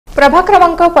प्रभाग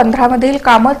क्रमांक 15 मधील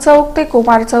कामत चौक ते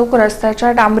कुमार चौक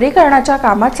रस्त्याच्या डांबरीकरणाच्या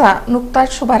कामाचा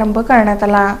नुकताच शुभारंभ करण्यात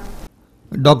आला।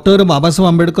 डॉक्टर बाबासाहेब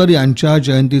आंबेडकर यांच्या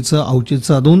जयंतीचं औचित्य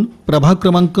साधून प्रभाग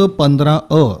क्रमांक 15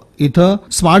 इथं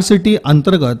स्मार्ट सिटी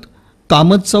अंतर्गत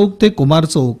कामत चौक ते कुमार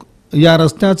चौक या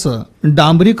रस्त्याचं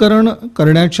डांबरीकरण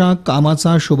करण्याच्या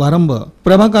कामाचा शुभारंभ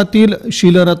प्रभागातील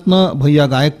शीलरत्न भैया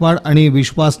गायकवाड आणि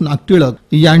विश्वास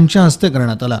नागटिळक यांच्या हस्ते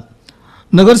करण्यात आला।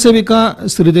 नगरसेविका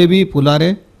श्रीदेवी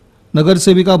फुलारे,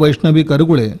 नगरसेविका वैष्णवी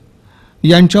करगुळे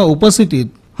यांच्या उपस्थितीत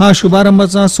हा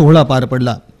शुभारंभाचा सोहळा पार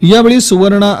पडला। यावेळी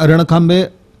सुवर्णा रणखांबे,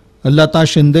 लता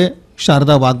शिंदे,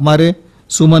 शारदा वाघमारे,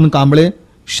 सुमन कांबळे,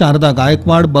 शारदा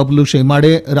गायकवाड, बबलू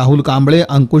शेमाडे, राहुल कांबळे,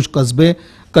 अंकुश कसबे,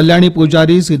 कल्याणी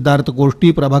पुजारी, सिद्धार्थ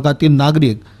गोष्टी प्रभागातील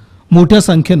नागरिक मोठ्या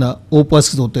संख्येने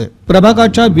उपस्थित होते।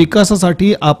 प्रभागाच्या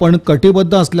विकासासाठी आपण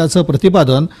कटिबद्ध असल्याचं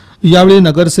प्रतिपादन यावेळी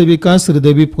नगरसेविका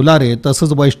श्रीदेवी फुलारे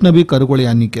तसंच वैष्णवी करगुळे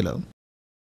यांनी केलं।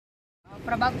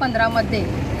 प्रभाग 15 मध्ये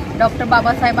डॉक्टर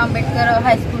बाबासाहेब आंबेडकर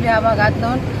हायस्कूल या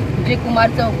भागातून जे कुमार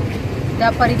चौक त्या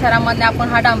परिसरामध्ये आपण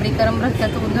हा डांबरीकरण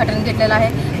रस्त्याचं उद्घाटन घेतलेलं आहे।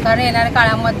 कारण येणाऱ्या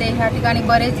काळामध्ये ह्या ठिकाणी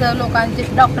बरेच लोकांचे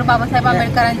डॉक्टर बाबासाहेब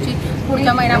आंबेडकरांची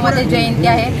पुढच्या महिन्यामध्ये जयंती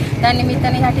आहे।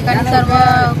 त्यानिमित्ताने ह्या ठिकाणी सर्व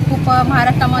खूप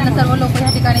महाराष्ट्रामधून सर्व लोक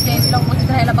ह्या ठिकाणी जयंतीला उपस्थित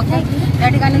राहायला बघतात। या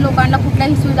ठिकाणी लोकांना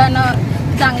कुठल्याही सुविधा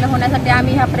चांगलं होण्यासाठी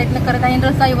आम्ही हा प्रयत्न करत आहे।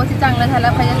 रस्ता व्यवस्थित चांगला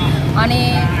झाला पाहिजे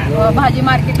आणि भाजी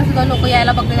मार्केटला सुद्धा लोक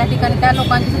यायला बघतात। या ठिकाणी त्या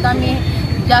लोकांची सुद्धा आम्ही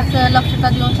जास्त लक्षता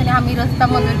देऊन आम्ही रस्ता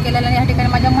मंजूर केलेला आहे। या ठिकाणी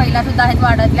माझ्या महिला सुद्धा आहेत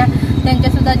वार्डातल्या,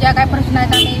 त्यांच्या सुद्धा ज्या काही प्रश्न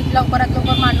आहेत आम्ही लवकरात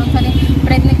लवकर मांडून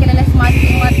प्रयत्न केलेला आहे। स्मार्ट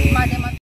सिटी माध्यमात